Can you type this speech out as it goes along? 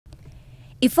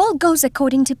If all goes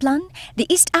according to plan, the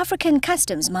East African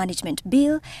Customs Management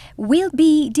Bill will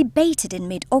be debated in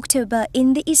mid-October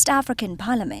in the East African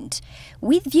Parliament,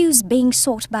 with views being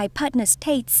sought by partner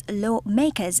states,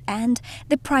 lawmakers and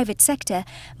the private sector.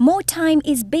 More time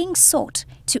is being sought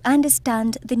to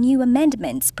understand the new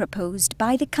amendments proposed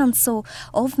by the Council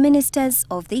of Ministers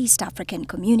of the East African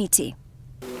Community.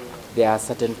 There are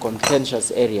certain contentious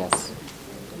areas.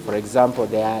 For example,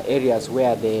 there are areas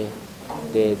where the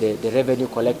revenue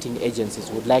collecting agencies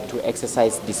would like to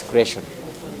exercise discretion.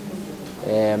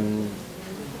 And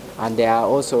there are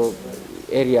also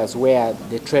areas where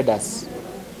the traders,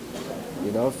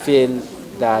 feel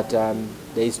that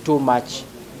there is too much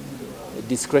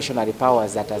discretionary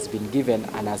powers that has been given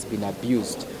and has been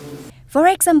abused. For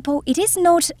example, it is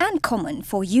not uncommon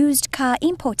for used car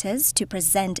importers to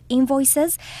present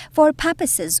invoices for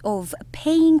purposes of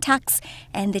paying tax,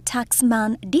 and the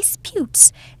taxman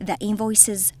disputes the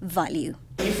invoice's value.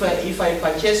 If I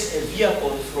purchase a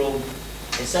vehicle from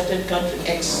a certain country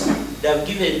X, they have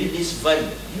given me this value.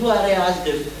 URA has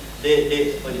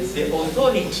the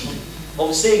authority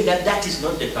of saying that that is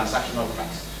not the transactional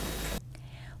price.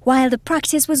 While the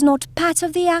practice was not part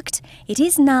of the Act, it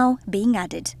is now being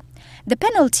added. The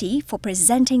penalty for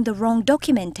presenting the wrong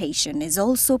documentation is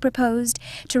also proposed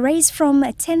to raise from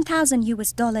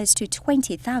 $10,000 to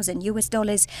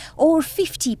 $20,000 or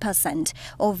 50%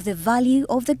 of the value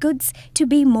of the goods to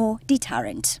be more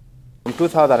deterrent. From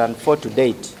 2004 to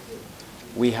date,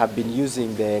 we have been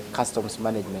using the Customs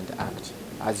Management Act.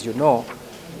 As you know,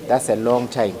 that's a long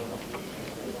time,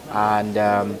 and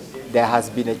there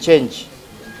has been a change.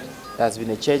 There has been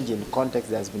a change in context,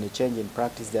 there has been a change in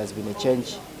practice, there has been a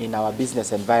change in our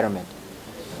business environment.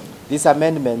 These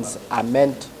amendments are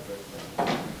meant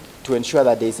to ensure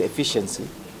that there is efficiency.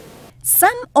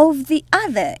 Some of the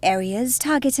other areas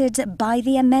targeted by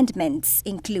the amendments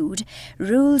include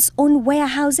rules on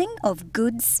warehousing of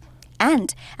goods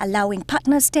and allowing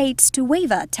partner states to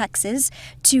waive taxes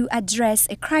to address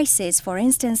a crisis, for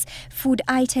instance, food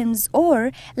items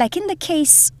or, like in the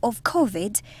case of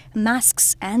COVID,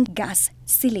 masks and gas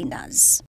cylinders.